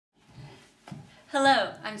Hello,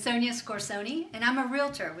 I'm Sonia Scorsone, and I'm a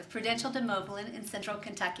realtor with Prudential de Moblin in Central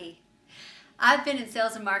Kentucky. I've been in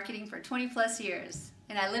sales and marketing for 20 plus years,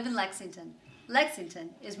 and I live in Lexington. Lexington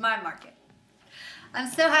is my market.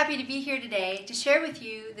 I'm so happy to be here today to share with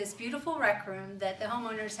you this beautiful rec room that the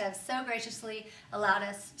homeowners have so graciously allowed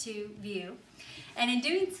us to view. And in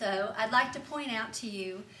doing so, I'd like to point out to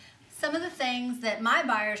you some of the things that my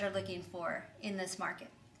buyers are looking for in this market.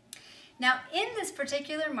 Now, in this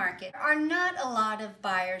particular market, there are not a lot of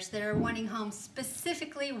buyers that are wanting homes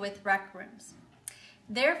specifically with rec rooms.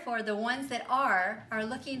 Therefore, the ones that are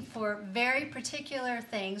looking for very particular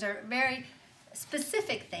things or very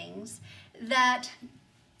specific things that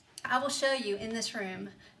I will show you in this room,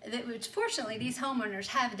 which fortunately these homeowners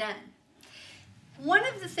have done. One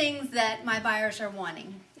of the things that my buyers are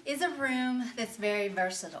wanting is a room that's very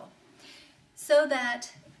versatile, so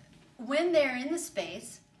that when they're in the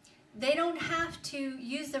space, they don't have to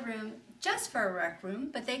use the room just for a rec room,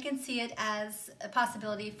 but they can see it as a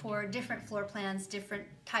possibility for different floor plans, different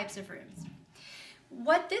types of rooms.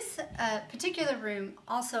 What this particular room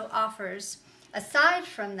also offers, aside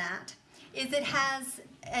from that, is it has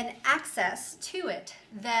an access to it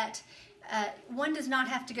that one does not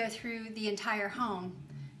have to go through the entire home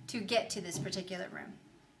to get to this particular room.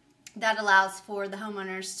 That allows for the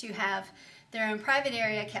homeowners to have their own private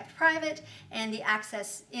area kept private and the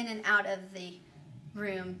access in and out of the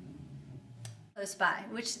room close by,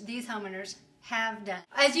 which these homeowners have done.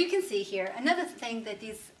 As you can see here, another thing that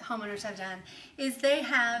these homeowners have done is they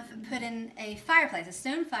have put in a fireplace, a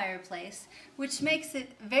stone fireplace, which makes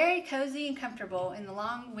it very cozy and comfortable in the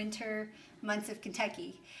long winter months of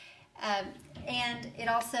Kentucky. And it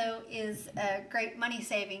also is a great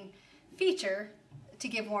money-saving feature to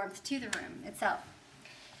give warmth to the room itself.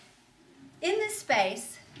 In this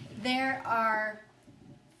space, there are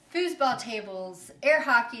foosball tables, air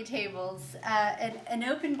hockey tables, an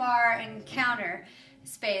open bar and counter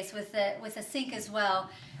space with a sink as well.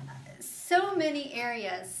 So many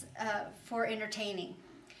areas for entertaining.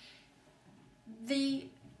 The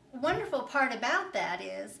wonderful part about that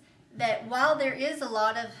is that while there is a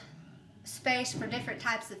lot of space for different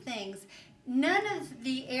types of things, none of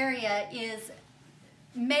the area is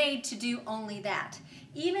made to do only that.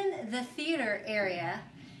 Even the theater area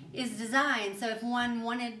is designed so if one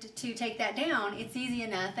wanted to take that down, it's easy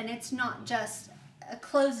enough, and it's not just a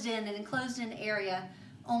an enclosed-in area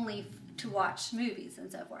only to watch movies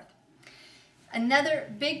and so forth.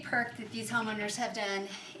 Another big perk that these homeowners have done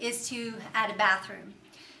is to add a bathroom.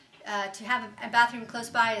 To have a bathroom close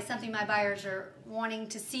by is something my buyers are wanting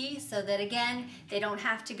to see, so that again, they don't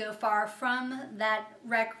have to go far from that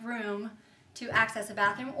rec room to access a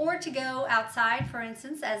bathroom, or to go outside, for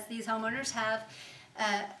instance, as these homeowners have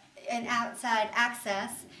an outside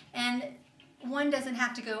access, and one doesn't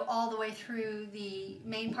have to go all the way through the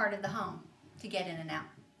main part of the home to get in and out.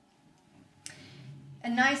 A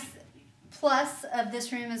nice plus of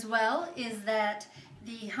this room as well is that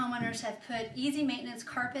the homeowners have put easy maintenance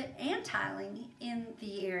carpet and tiling in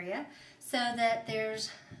the area so that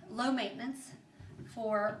there's low maintenance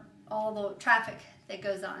for all the traffic that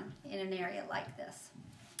goes on in an area like this.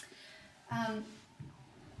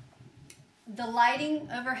 The lighting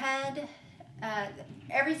overhead,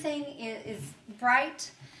 everything is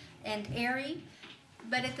bright and airy,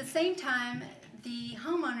 but at the same time, the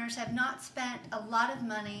homeowners have not spent a lot of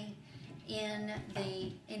money in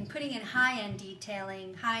putting in high-end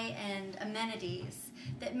detailing, high-end amenities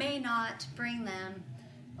that may not bring them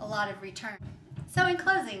a lot of return. So in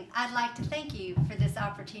closing, I'd like to thank you for this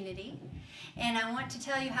opportunity, and I want to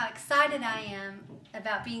tell you how excited I am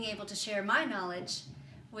about being able to share my knowledge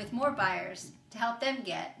with more buyers to help them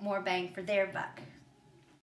get more bang for their buck.